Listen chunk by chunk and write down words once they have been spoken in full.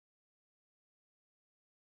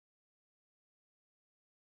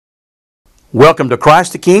Welcome to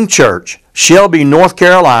Christ the King Church, Shelby, North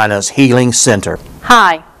Carolina's Healing Center.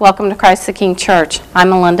 Hi, welcome to Christ the King Church. I'm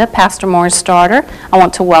Melinda, Pastor Moore's daughter. I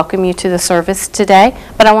want to welcome you to the service today,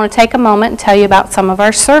 but I want to take a moment and tell you about some of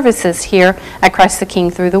our services here at Christ the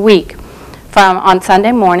King through the week. On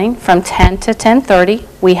Sunday morning, from 10 to 10:30,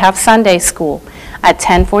 we have Sunday school. At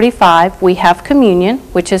 10:45, we have communion,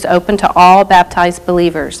 which is open to all baptized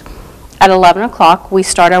believers. At 11 o'clock, we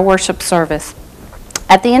start our worship service.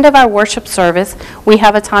 At the end of our worship service, we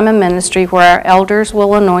have a time of ministry where our elders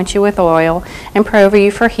will anoint you with oil and pray over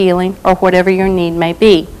you for healing or whatever your need may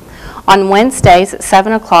be. On Wednesdays at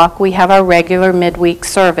 7 o'clock, we have our regular midweek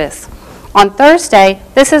service. On Thursday,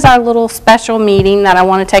 this is our little special meeting that I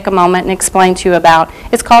want to take a moment and explain to you about.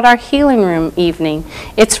 It's called our Healing Room Evening.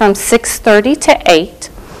 It's from 6:30 to 8,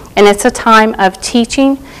 and it's a time of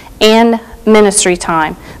teaching and ministry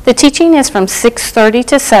time. The teaching is from 6:30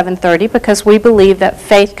 to 7:30 because we believe that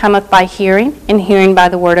faith cometh by hearing and hearing by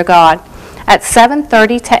the Word of God. At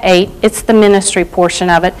 7:30 to 8, it's the ministry portion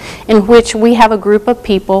of it, in which we have a group of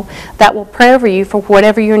people that will pray over you for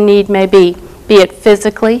whatever your need may be it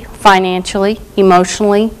physically, financially,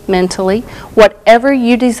 emotionally, mentally. Whatever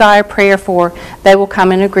you desire prayer for, they will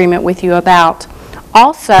come in agreement with you about.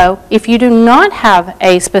 Also, if you do not have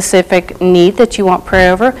a specific need that you want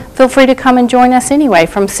prayer over, feel free to come and join us anyway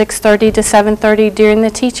from 6:30 to 7:30 during the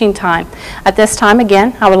teaching time. At this time,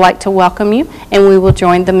 again, I would like to welcome you, and we will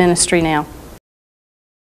join the ministry now. I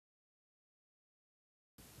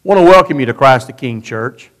want to welcome you to Christ the King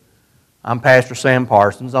Church. I'm Pastor Sam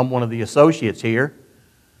Parsons. I'm one of the associates here.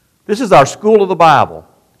 This is our School of the Bible.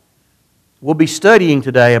 We'll be studying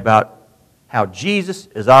today about how Jesus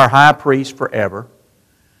is our high priest forever.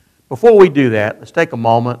 Before we do that, let's take a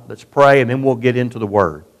moment, let's pray, and then we'll get into the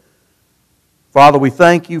Word. Father, we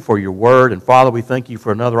thank you for your Word, and Father, we thank you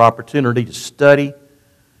for another opportunity to study.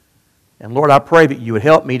 And Lord, I pray that you would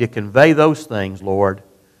help me to convey those things, Lord,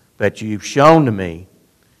 that you've shown to me.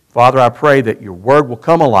 Father, I pray that your Word will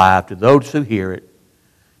come alive to those who hear it.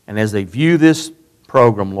 And as they view this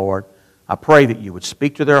program, Lord, I pray that you would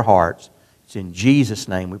speak to their hearts. It's in Jesus'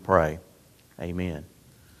 name we pray. Amen.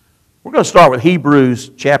 We're going to start with Hebrews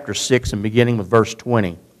chapter 6 and beginning with verse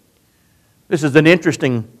 20. This is an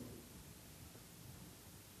interesting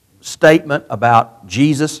statement about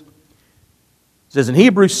Jesus. It says in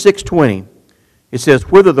Hebrews 6:20, it says,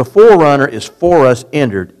 "Whither the forerunner is for us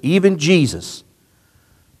entered, even Jesus,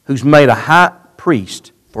 who's made a high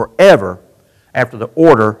priest forever after the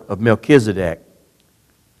order of Melchizedek."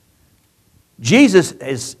 Jesus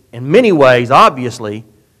is, in many ways, obviously,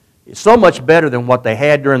 is so much better than what they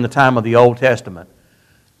had during the time of the Old Testament.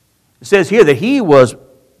 It says here that he was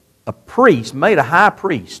a priest, made a high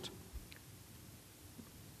priest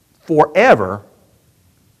forever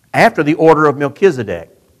after the order of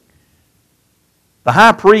Melchizedek. The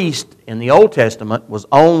high priest in the Old Testament was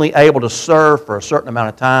only able to serve for a certain amount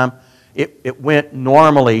of time. It went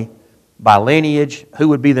normally by lineage, who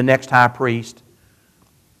would be the next high priest.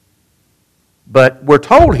 But we're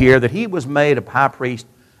told here that he was made a high priest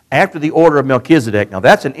after the order of Melchizedek. Now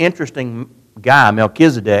that's an interesting guy,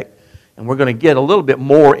 Melchizedek, and we're going to get a little bit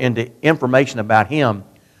more into information about him.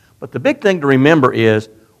 But the big thing to remember is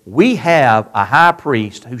we have a high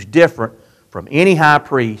priest who's different from any high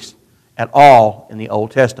priest at all in the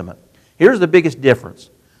Old Testament. Here's the biggest difference.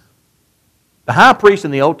 The high priest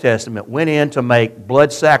in the Old Testament went in to make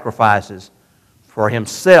blood sacrifices for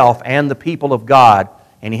himself and the people of God,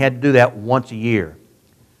 and he had to do that once a year.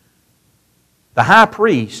 The high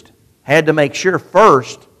priest had to make sure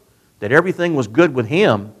first that everything was good with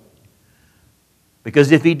him, because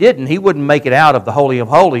if he didn't, he wouldn't make it out of the Holy of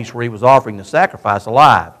Holies where he was offering the sacrifice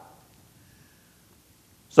alive.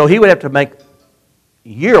 So he would have to make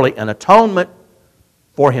yearly an atonement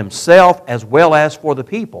for himself as well as for the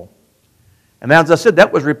people. And as I said,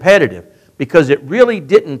 that was repetitive because it really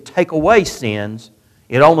didn't take away sins.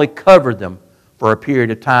 It only covered them for a period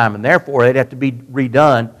of time, and therefore it'd have to be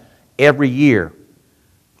redone every year.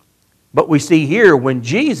 But we see here when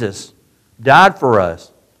Jesus died for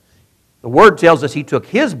us, the Word tells us he took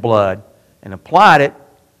his blood and applied it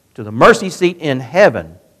to the mercy seat in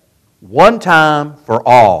heaven one time for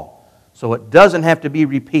all. So it doesn't have to be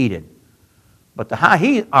repeated. But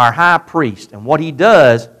he's our high priest, and what he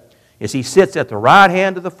does is he sits at the right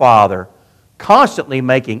hand of the Father, constantly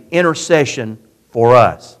making intercession for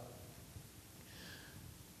us.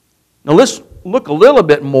 Now let's look a little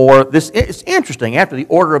bit more. It's interesting, after the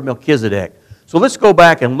order of Melchizedek. So let's go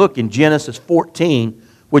back and look in Genesis 14,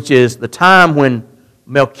 which is the time when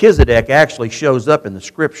Melchizedek actually shows up in the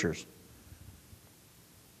Scriptures.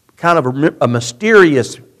 Kind of a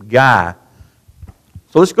mysterious guy.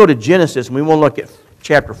 So let's go to Genesis, and we want to look at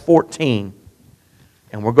chapter 14.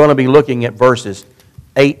 And we're going to be looking at verses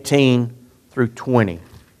 18 through 20.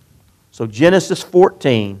 So Genesis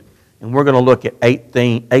 14, and we're going to look at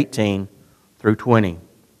 18 through 20.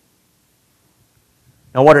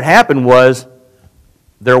 Now what had happened was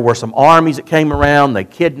there were some armies that came around. They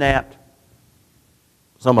kidnapped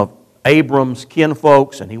some of Abram's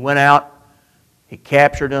kinfolks, and he went out. He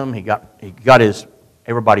captured them. He got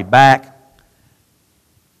everybody back.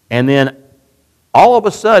 And then all of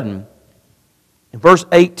a sudden, in verse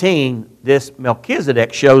 18, this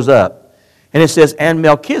Melchizedek shows up. And it says, "And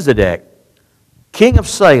Melchizedek, king of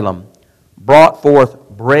Salem, brought forth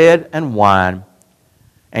bread and wine,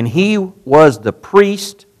 and he was the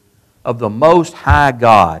priest of the Most High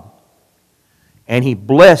God. And he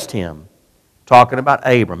blessed him," talking about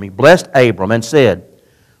Abram. He blessed Abram and said,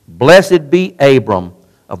 "Blessed be Abram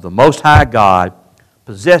of the Most High God,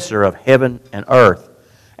 possessor of heaven and earth.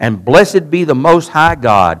 And blessed be the Most High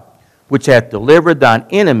God, which hath delivered thine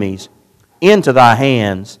enemies into thy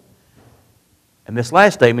hands." And this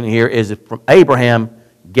last statement here is that from Abraham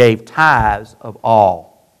gave tithes of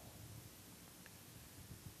all.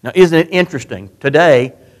 Now, isn't it interesting?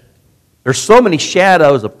 Today, there's so many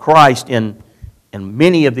shadows of Christ in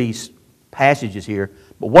many of these passages here.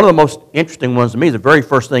 But one of the most interesting ones to me is the very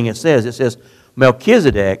first thing it says. It says,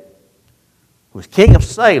 Melchizedek was king of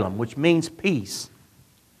Salem, which means peace.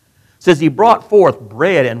 It says he brought forth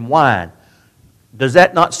bread and wine. Does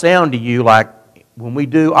that not sound to you like when we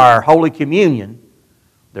do our Holy Communion,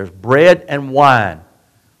 there's bread and wine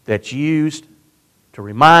that's used to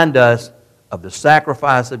remind us of the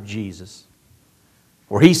sacrifice of Jesus,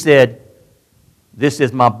 where he said, "This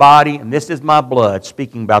is my body and this is my blood,"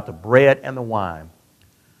 speaking about the bread and the wine.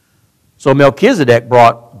 So Melchizedek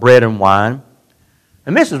brought bread and wine.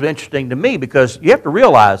 And this is interesting to me because you have to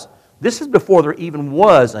realize this is before there even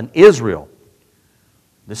was an Israel.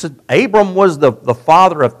 Abram was the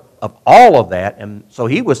father of all of that. And so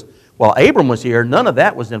while Abram was here, none of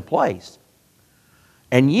that was in place.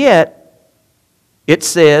 And yet, it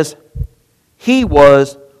says, he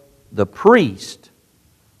was the priest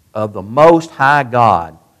of the Most High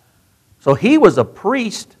God. So he was a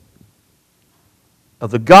priest of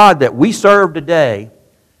the God that we serve today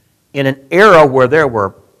in an era where there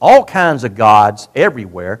were all kinds of gods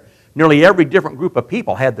everywhere. Nearly every different group of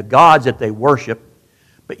people had the gods that they worshiped.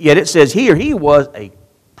 But yet it says here, he was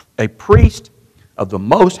a priest of the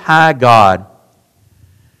Most High God.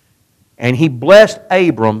 And he blessed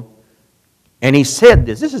Abram, and he said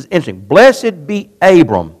this. This is interesting. "Blessed be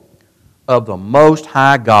Abram of the Most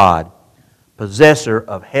High God, possessor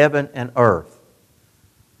of heaven and earth."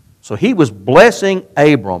 So he was blessing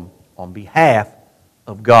Abram on behalf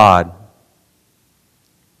of God.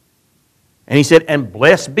 And he said, "And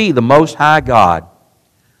blessed be the Most High God,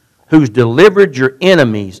 who's delivered your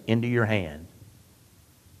enemies into your hand."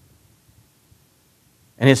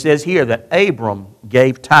 And it says here that Abram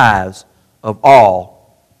gave tithes of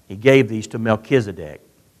all. He gave these to Melchizedek.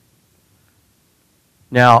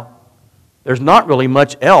 Now, there's not really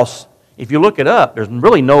much else. If you look it up, there's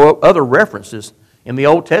really no other references in the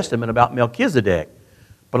Old Testament about Melchizedek.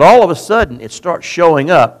 But all of a sudden, it starts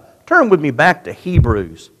showing up. Turn with me back to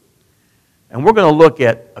Hebrews. And we're going to look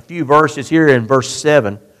at a few verses here in verse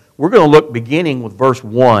 7. We're going to look beginning with verse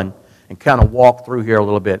 1 and kind of walk through here a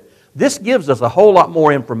little bit. This gives us a whole lot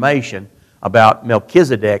more information about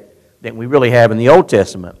Melchizedek than we really have in the Old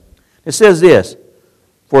Testament. It says this,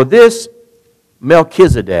 "For this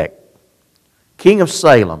Melchizedek, king of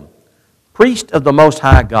Salem, priest of the Most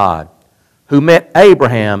High God, who met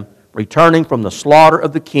Abraham returning from the slaughter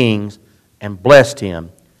of the kings and blessed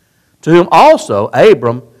him, to whom also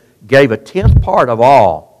Abram gave a tenth part of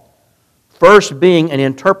all, first being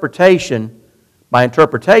by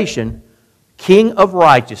interpretation, king of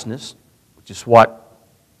righteousness," which is what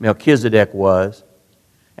Melchizedek was,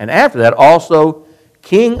 and after that also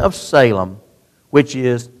king of Salem, which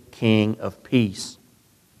is king of peace.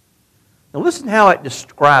 Now listen how it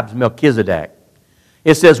describes Melchizedek.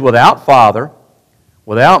 It says, "Without father,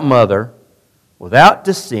 without mother, without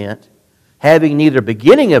descent, having neither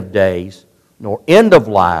beginning of days nor end of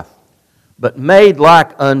life, but made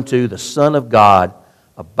like unto the Son of God,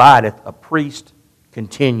 abideth a priest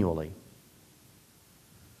continually."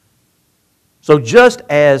 So just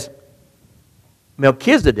as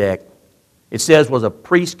Melchizedek, it says, was a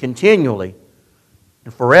priest continually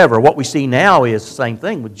and forever, what we see now is the same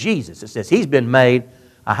thing with Jesus. It says he's been made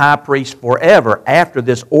a high priest forever after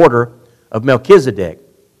this order of Melchizedek.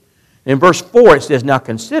 In verse 4 it says, "Now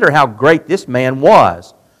consider how great this man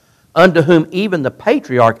was, unto whom even the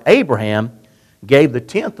patriarch Abraham gave the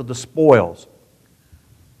tenth of the spoils."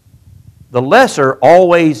 The lesser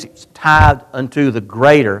always tithed unto the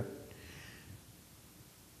greater,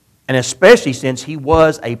 and especially since he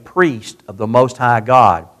was a priest of the Most High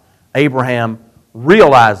God. Abraham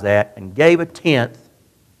realized that and gave a tenth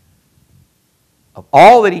of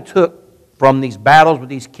all that he took from these battles with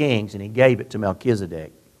these kings, and he gave it to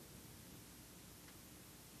Melchizedek.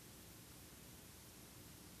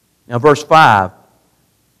 Now verse 5,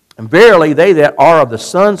 and verily they that are of the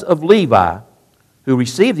sons of Levi, who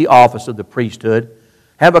receive the office of the priesthood,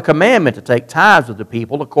 have a commandment to take tithes of the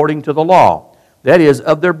people according to the law, that is,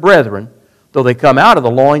 of their brethren, though they come out of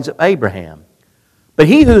the loins of Abraham. But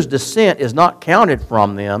he whose descent is not counted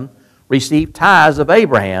from them received tithes of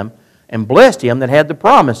Abraham, and blessed him that had the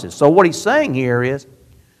promises. So what he's saying here is,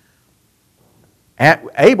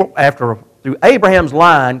 through Abraham's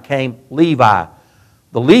line came Levi.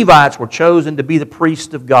 The Levites were chosen to be the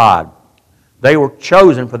priests of God. They were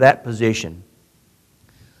chosen for that position.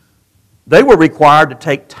 They were required to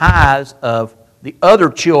take tithes of the other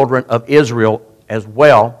children of Israel as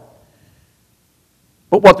well.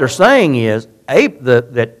 But what they're saying is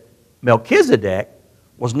that Melchizedek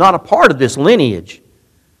was not a part of this lineage,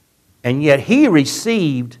 and yet he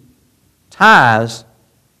received tithes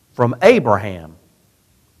from Abraham.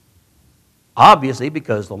 Obviously,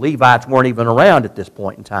 because the Levites weren't even around at this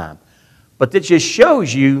point in time. But this just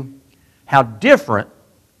shows you how different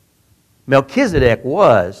Melchizedek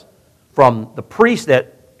was from the priests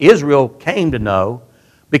that Israel came to know,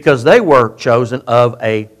 because they were chosen of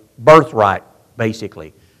a birthright,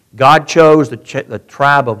 basically. God chose the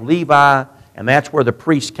tribe of Levi, and that's where the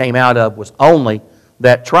priests came out of, was only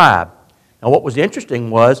that tribe. Now what was interesting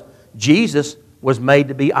was Jesus was made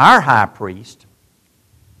to be our high priest.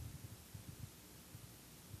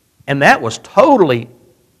 And that was totally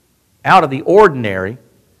out of the ordinary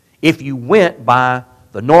if you went by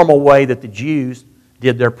the normal way that the Jews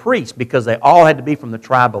did their priests, because they all had to be from the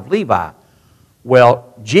tribe of Levi.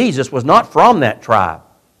 Well, Jesus was not from that tribe.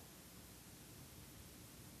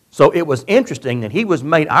 So it was interesting that he was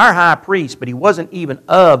made our high priest, but he wasn't even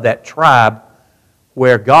of that tribe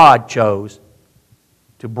where God chose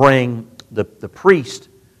to bring the priest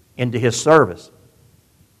into his service.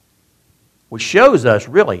 Which shows us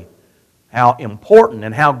really how important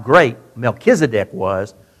and how great Melchizedek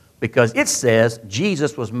was, because it says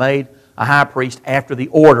Jesus was made a high priest after the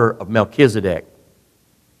order of Melchizedek.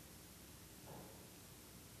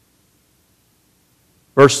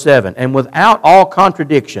 Verse 7, and without all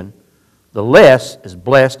contradiction, the less is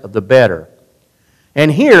blessed of the better.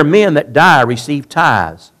 And here men that die receive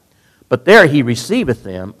tithes, but there he receiveth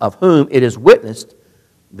them, of whom it is witnessed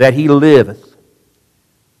that he liveth.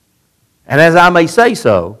 And as I may say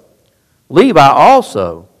so, Levi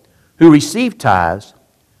also, who received tithes,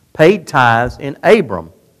 paid tithes in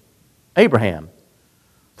Abraham.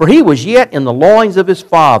 For he was yet in the loins of his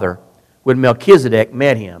father when Melchizedek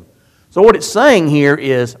met him. So what it's saying here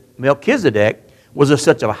is Melchizedek was of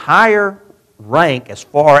such a higher rank as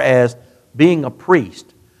far as being a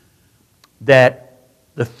priest that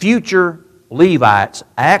the future Levites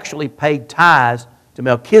actually paid tithes to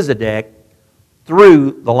Melchizedek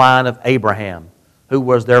through the line of Abraham, who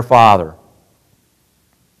was their father.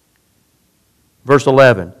 Verse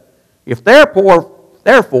 11, if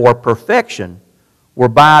therefore perfection were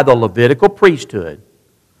by the Levitical priesthood,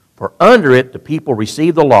 for under it the people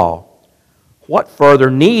received the law, what further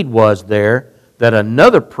need was there that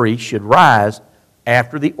another priest should rise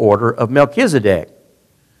after the order of Melchizedek,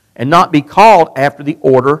 and not be called after the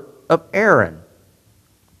order of Aaron?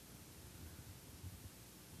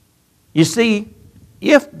 You see,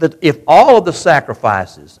 if all of the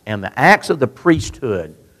sacrifices and the acts of the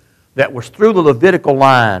priesthood that was through the Levitical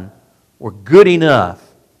line were good enough,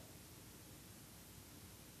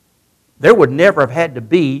 there would never have had to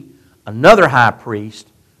be another high priest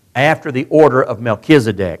after the order of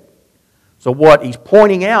Melchizedek. So what he's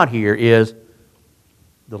pointing out here is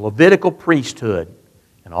the Levitical priesthood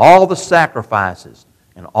and all the sacrifices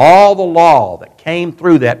and all the law that came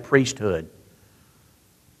through that priesthood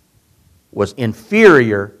was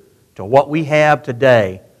inferior to what we have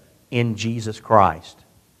today in Jesus Christ.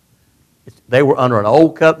 They were under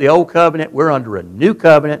the old covenant. We're under a new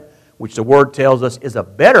covenant, which the Word tells us is a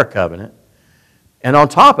better covenant. And on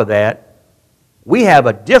top of that, we have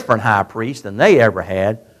a different high priest than they ever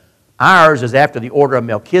had. Ours is after the order of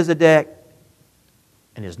Melchizedek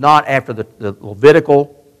and is not after the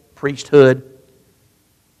Levitical priesthood.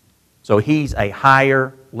 So he's a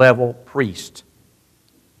higher level priest.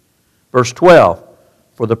 Verse 12,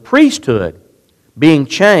 for the priesthood being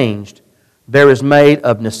changed, there is made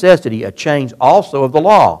of necessity a change also of the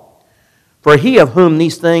law. For he of whom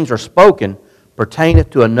these things are spoken pertaineth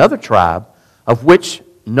to another tribe, of which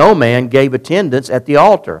no man gave attendance at the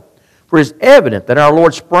altar. For it is evident that our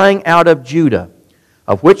Lord sprang out of Judah,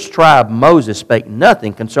 of which tribe Moses spake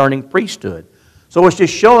nothing concerning priesthood. So it's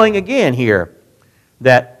just showing again here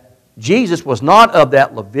that Jesus was not of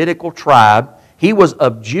that Levitical tribe. He was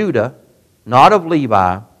of Judah, not of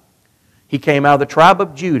Levi. He came out of the tribe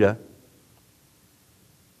of Judah.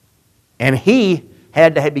 And he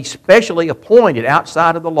had to be specially appointed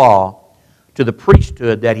outside of the law to the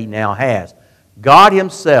priesthood that he now has. God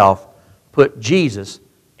Himself put Jesus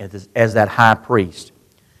as that high priest.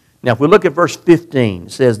 Now, if we look at verse 15,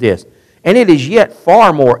 it says this, "And it is yet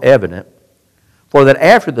far more evident, for that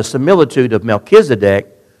after the similitude of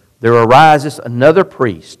Melchizedek, there arises another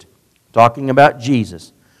priest," talking about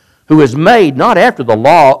Jesus, "who is made not after the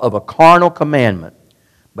law of a carnal commandment,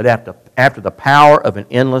 but after the power of an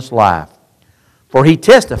endless life. For he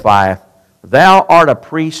testifieth, Thou art a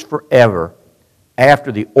priest forever,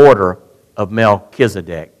 after the order of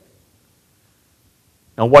Melchizedek."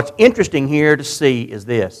 Now, what's interesting here to see is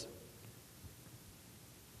this.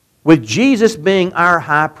 With Jesus being our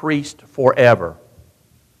high priest forever,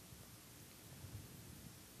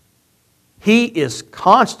 He is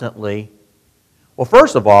constantly, well,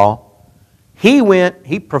 first of all, He was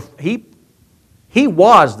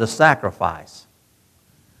the sacrifice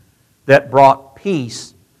that brought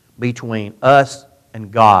peace between us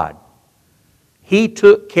and God. He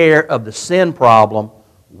took care of the sin problem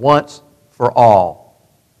once for all.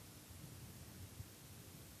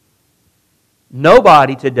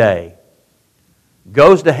 Nobody today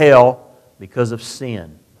goes to hell because of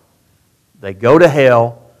sin. They go to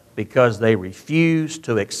hell because they refuse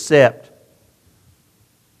to accept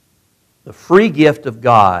the free gift of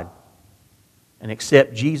God and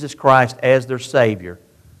accept Jesus Christ as their Savior.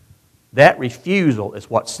 That refusal is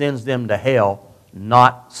what sends them to hell,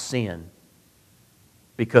 not sin.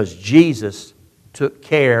 Because Jesus took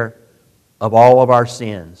care of all of our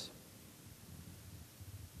sins.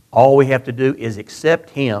 All we have to do is accept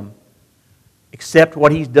Him, accept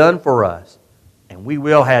what He's done for us, and we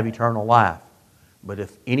will have eternal life. But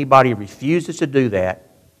if anybody refuses to do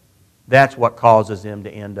that, that's what causes them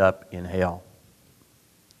to end up in hell.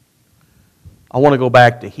 I want to go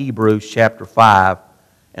back to Hebrews chapter 5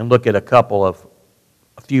 and look at a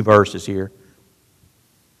few verses here.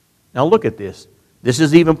 Now look at this. This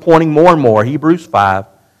is even pointing more and more. Hebrews 5,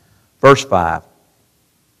 verse 5.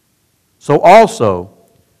 "So also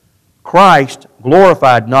Christ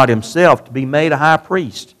glorified not Himself to be made a high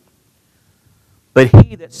priest, but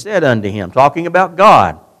He that said unto Him," talking about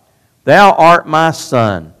God, "Thou art my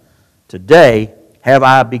Son, today have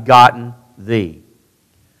I begotten Thee.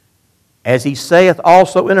 As He saith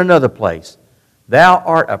also in another place, Thou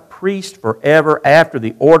art a priest forever after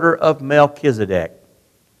the order of Melchizedek,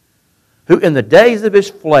 who in the days of His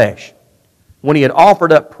flesh, when He had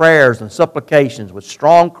offered up prayers and supplications with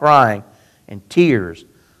strong crying and tears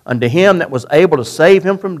unto Him that was able to save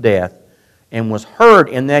him from death, and was heard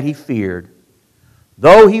in that he feared,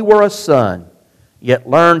 though He were a son, yet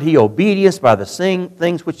learned He obedience by the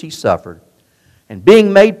things which He suffered. And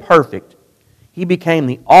being made perfect, He became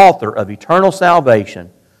the author of eternal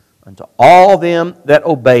salvation unto all them that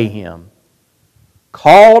obey Him,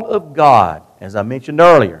 called of God," as I mentioned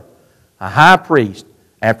earlier, a high priest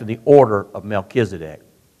after the order of Melchizedek.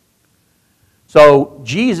 So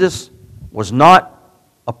Jesus was not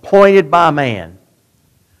appointed by man.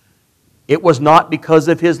 It was not because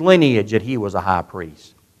of His lineage that He was a high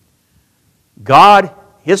priest. God,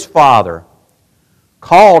 His Father,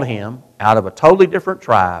 called Him out of a totally different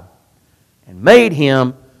tribe and made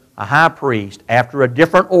Him a high priest after a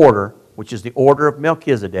different order, which is the order of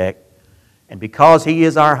Melchizedek. And because He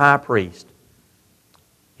is our high priest,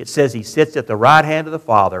 it says He sits at the right hand of the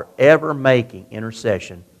Father, ever making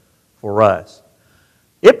intercession for us.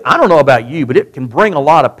 I don't know about you, but it can bring a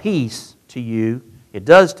lot of peace to you. It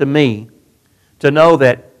does to me, to know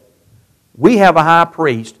that we have a high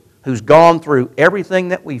priest who's gone through everything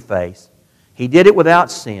that we face. He did it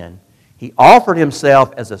without sin. He offered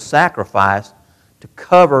Himself as a sacrifice to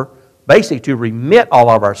cover, basically to remit all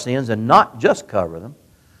of our sins and not just cover them,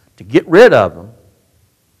 to get rid of them.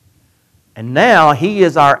 And now He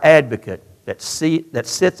is our advocate that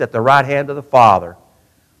sits at the right hand of the Father,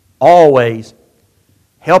 always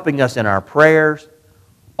helping us in our prayers,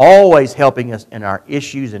 always helping us in our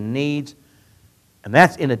issues and needs. And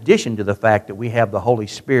that's in addition to the fact that we have the Holy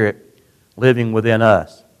Spirit living within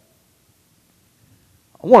us.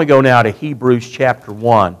 I want to go now to Hebrews chapter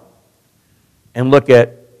 1 and look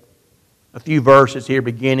at a few verses here,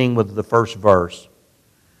 beginning with the first verse.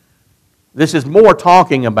 This is more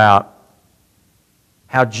talking about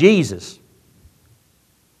how Jesus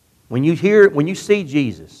when you see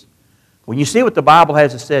Jesus, when you see what the Bible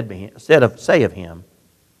has to say of Him,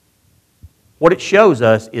 what it shows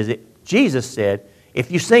us is that Jesus said, if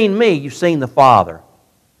you've seen me, you've seen the Father.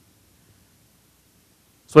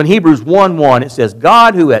 So in Hebrews 1:1 it says,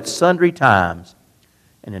 God who at sundry times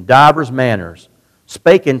and in divers manners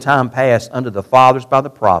spake in time past unto the fathers by the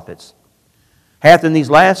prophets, hath in these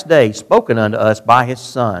last days spoken unto us by His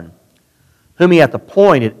Son, whom He hath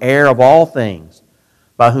appointed heir of all things,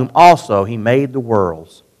 by whom also He made the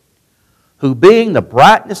worlds, who being the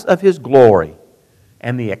brightness of His glory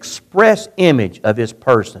and the express image of His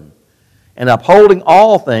person, and upholding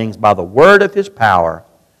all things by the word of His power,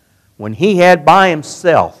 when He had by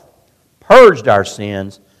Himself purged our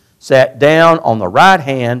sins, sat down on the right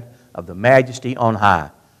hand of the Majesty on high.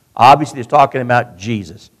 Obviously, it's talking about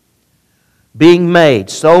Jesus. Being made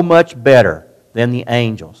so much better than the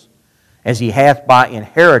angels, as He hath by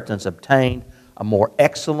inheritance obtained a more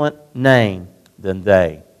excellent name than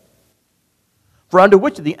they. For unto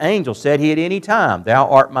which of the angels said He at any time, Thou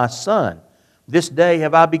art my Son, this day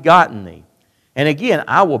have I begotten thee. And again,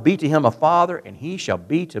 I will be to him a father, and he shall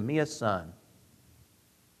be to me a son.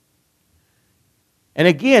 And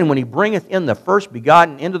again, when He bringeth in the first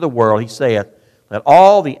begotten into the world, He saith, Let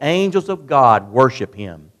all the angels of God worship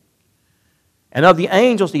Him. And of the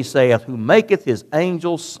angels He saith, Who maketh His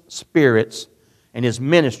angels spirits, and His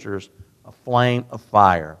ministers a flame of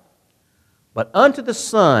fire. But unto the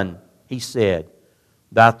Son He said,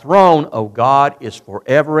 Thy throne, O God, is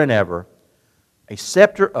forever and ever. A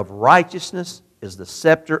scepter of righteousness is the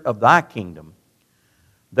scepter of Thy kingdom.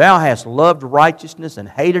 Thou hast loved righteousness and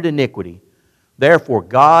hated iniquity. Therefore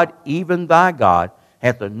God, even Thy God,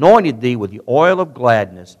 hath anointed Thee with the oil of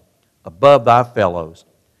gladness above Thy fellows.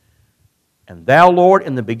 And Thou, Lord,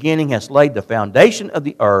 in the beginning hast laid the foundation of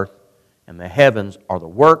the earth, and the heavens are the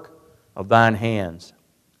work of Thine hands.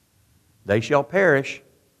 They shall perish,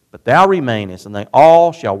 but Thou remainest, and they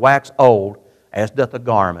all shall wax old, as doth a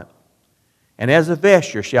garment. And as a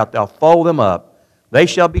vesture shalt Thou fold them up. They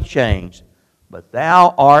shall be changed, but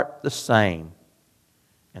Thou art the same,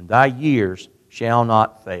 and Thy years shall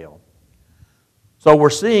not fail. So we're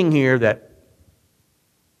seeing here that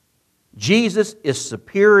Jesus is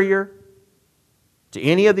superior to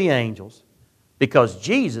any of the angels, because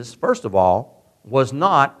Jesus, first of all, was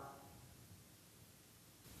not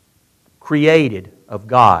created of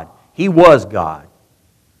God. He was God.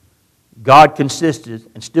 God consisted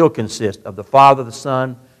and still consists of the Father, the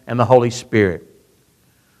Son, and the Holy Spirit.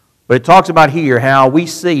 But it talks about here how we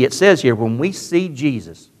see, it says here, when we see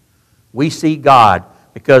Jesus, we see God,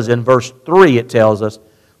 because in verse 3 it tells us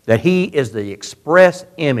that He is the express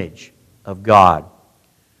image of God.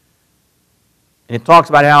 And it talks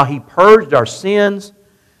about how He purged our sins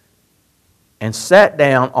and sat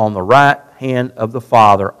down on the right hand of the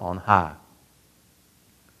Father on high,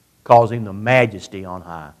 causing the majesty on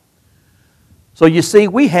high. So you see,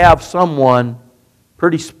 we have someone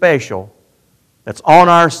pretty special that's on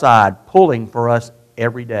our side, pulling for us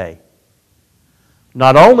every day.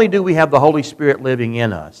 Not only do we have the Holy Spirit living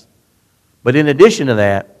in us, but in addition to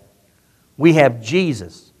that, we have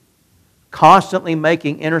Jesus constantly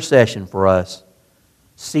making intercession for us,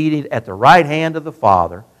 seated at the right hand of the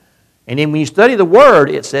Father. And then when you study the Word,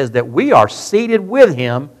 it says that we are seated with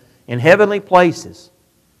Him in heavenly places.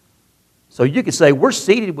 So you could say we're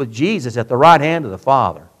seated with Jesus at the right hand of the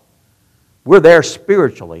Father. We're there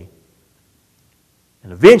spiritually,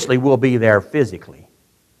 and eventually we'll be there physically.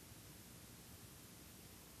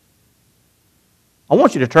 I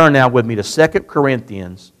want you to turn now with me to 2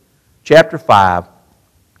 Corinthians chapter 5.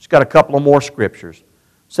 Just got a couple of more scriptures.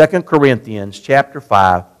 2 Corinthians chapter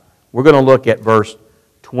 5. We're going to look at verse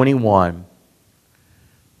 21.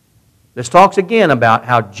 This talks again about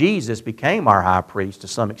how Jesus became our high priest to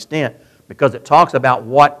some extent, because it talks about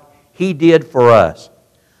what He did for us.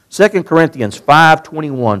 2 Corinthians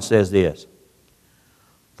 5:21 says this,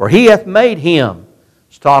 For He hath made Him,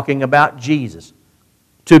 it's talking about Jesus,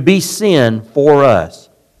 to be sin for us,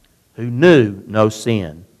 who knew no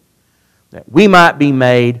sin, that we might be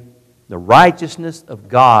made the righteousness of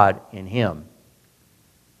God in Him.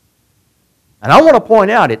 And I want to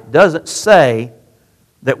point out, it doesn't say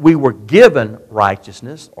that we were given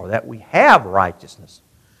righteousness or that we have righteousness.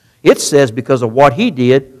 It says because of what He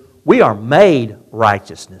did, we are made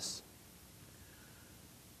righteousness.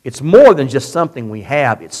 It's more than just something we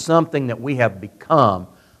have. It's something that we have become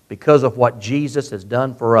because of what Jesus has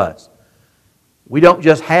done for us. We don't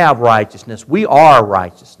just have righteousness, we are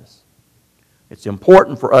righteousness. It's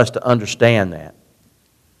important for us to understand that.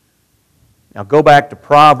 Now go back to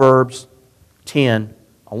Proverbs 10.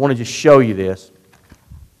 I want to just show you this.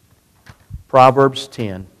 Proverbs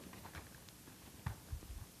 10.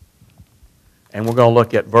 And we're going to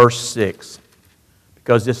look at verse 6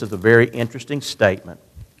 because this is a very interesting statement.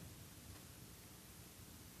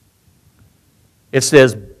 It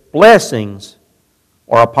says, "Blessings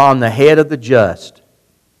are upon the head of the just,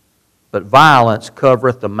 but violence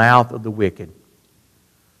covereth the mouth of the wicked."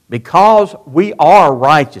 Because we are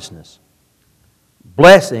righteousness,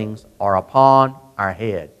 blessings are upon our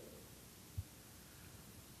head.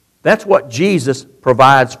 That's what Jesus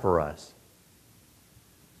provides for us.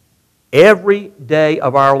 Every day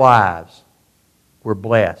of our lives, we're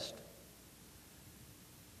blessed.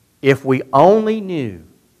 If we only knew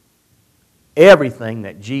everything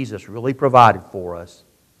that Jesus really provided for us,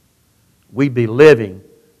 we'd be living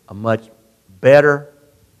a much better,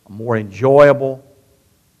 a more enjoyable,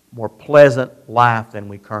 more pleasant life than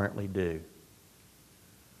we currently do.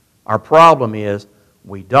 Our problem is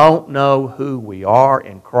we don't know who we are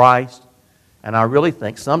in Christ, and I really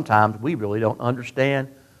think sometimes we really don't understand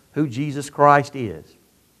who Jesus Christ is.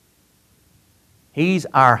 He's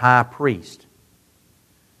our high priest.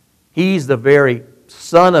 He's the very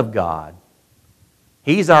Son of God.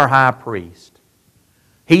 He's our high priest.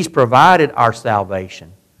 He's provided our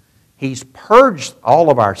salvation. He's purged all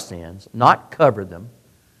of our sins, not covered them.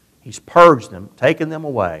 He's purged them, taken them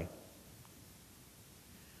away.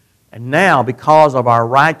 And now, because of our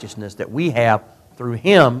righteousness that we have through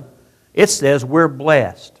Him, it says we're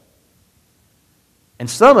blessed. And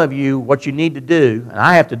some of you, what you need to do, and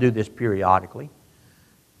I have to do this periodically,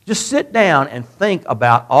 just sit down and think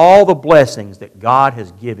about all the blessings that God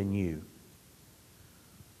has given you.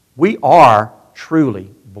 We are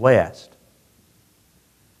truly blessed.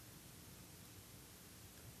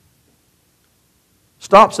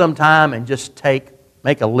 Stop sometime and just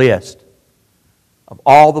make a list of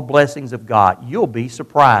all the blessings of God. You'll be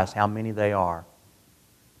surprised how many they are.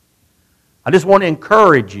 I just want to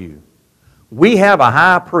encourage you. We have a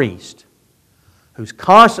high priest who's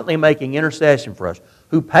constantly making intercession for us,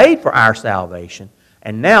 who paid for our salvation,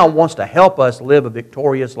 and now wants to help us live a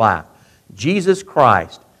victorious life. Jesus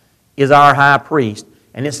Christ is our high priest,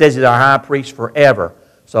 and it says he's our high priest forever.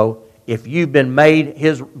 So if you've been made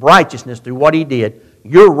His righteousness through what He did,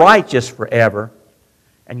 you're righteous forever,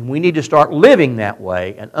 and we need to start living that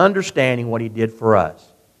way and understanding what He did for us.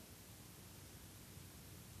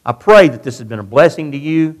 I pray that this has been a blessing to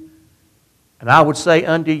you, and I would say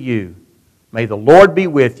unto you, may the Lord be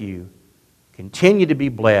with you. Continue to be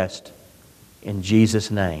blessed in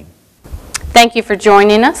Jesus' name. Thank you for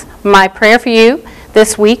joining us. My prayer for you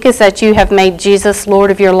this week is that you have made Jesus Lord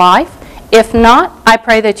of your life. If not, I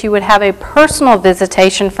pray that you would have a personal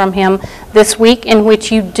visitation from Him this week in which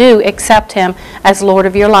you do accept Him as Lord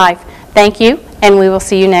of your life. Thank you, and we will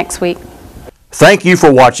see you next week. Thank you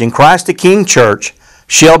for watching Christ the King Church,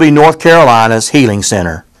 Shelby, North Carolina's Healing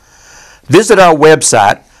Center. Visit our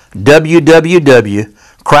website,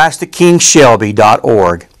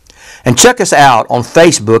 www.christthekingshelby.org, and check us out on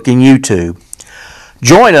Facebook and YouTube.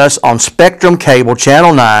 Join us on Spectrum Cable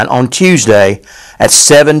Channel 9 on Tuesday at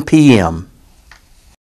 7 p.m.